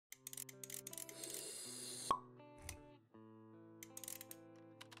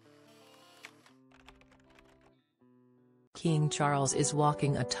King Charles is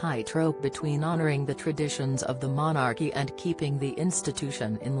walking a tightrope between honoring the traditions of the monarchy and keeping the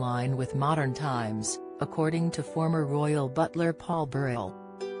institution in line with modern times, according to former royal butler Paul Burrell.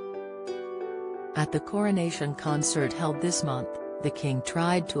 At the coronation concert held this month, the king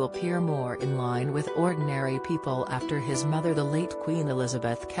tried to appear more in line with ordinary people after his mother, the late Queen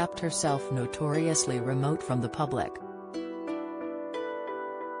Elizabeth, kept herself notoriously remote from the public.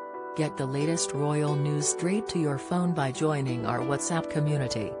 Get the latest royal news straight to your phone by joining our WhatsApp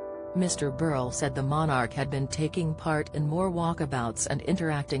community. Mr. Burrell said the monarch had been taking part in more walkabouts and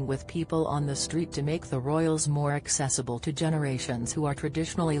interacting with people on the street to make the royals more accessible to generations who are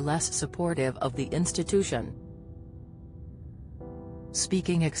traditionally less supportive of the institution.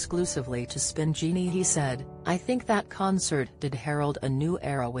 Speaking exclusively to Spin Genie, he said, "I think that concert did herald a new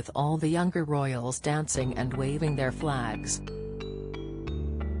era with all the younger royals dancing and waving their flags.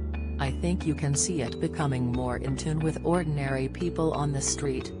 I think you can see it becoming more in tune with ordinary people on the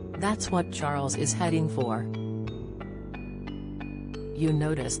street. That's what Charles is heading for. You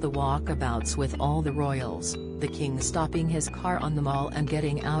notice the walkabouts with all the royals, the king stopping his car on the mall and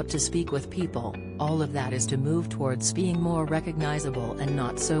getting out to speak with people. All of that is to move towards being more recognizable and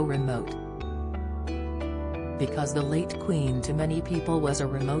not so remote. Because the late queen to many people was a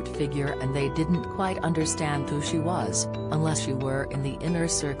remote figure and they didn't quite understand who she was, unless you were in the inner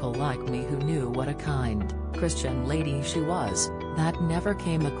circle like me who knew what a kind, Christian lady she was. That never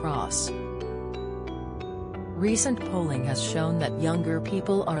came across." Recent polling has shown that younger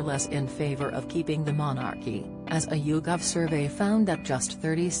people are less in favor of keeping the monarchy, as a YouGov survey found that just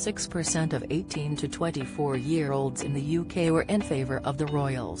 36% of 18 to 24-year-olds in the UK were in favor of the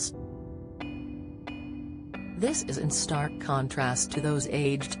royals. This is in stark contrast to those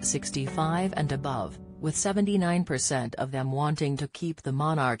aged 65 and above, with 79% of them wanting to keep the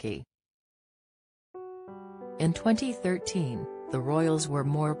monarchy. In 2013, the royals were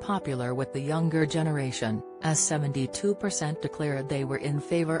more popular with the younger generation, as 72% declared they were in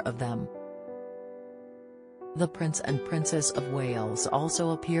favor of them. The Prince and Princess of Wales also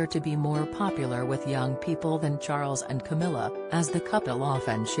appear to be more popular with young people than Charles and Camilla, as the couple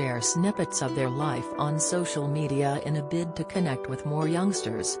often share snippets of their life on social media in a bid to connect with more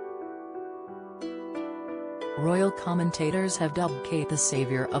youngsters. Royal commentators have dubbed Kate the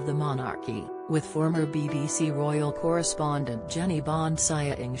savior of the monarchy, with former BBC royal correspondent Jenny Bond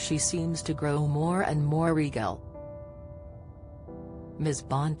saying she seems to grow more and more regal. Ms.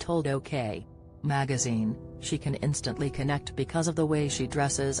 Bond told OK! Magazine, "She can instantly connect because of the way she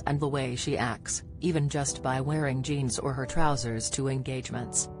dresses and the way she acts, even just by wearing jeans or her trousers to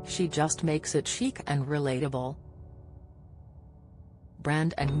engagements. She just makes it chic and relatable."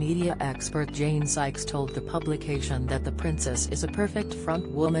 Brand and media expert Jane Sykes told the publication that the princess is a perfect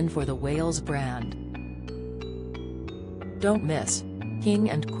front woman for the Wales brand. Don't miss.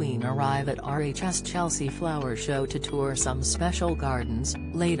 King and Queen arrive at RHS Chelsea Flower Show to tour some special gardens.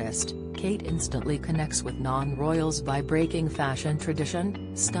 Latest, Kate instantly connects with non-royals by breaking fashion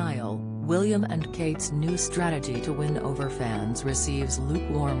tradition, style. William and Kate's new strategy to win over fans receives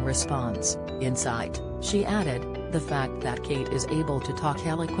lukewarm response. Insight, she added, "The fact that Kate is able to talk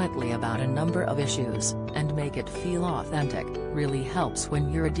eloquently about a number of issues, and make it feel authentic, really helps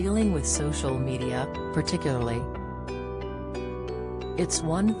when you're dealing with social media, particularly. It's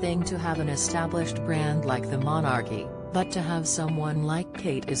one thing to have an established brand like the monarchy, but to have someone like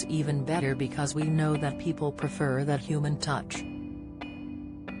Kate is even better because we know that people prefer that human touch.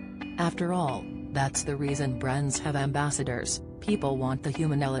 After all, that's the reason brands have ambassadors, people want the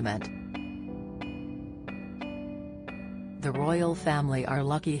human element." The royal family are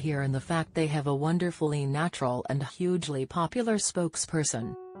lucky here in the fact they have a wonderfully natural and hugely popular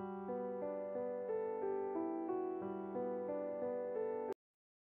spokesperson.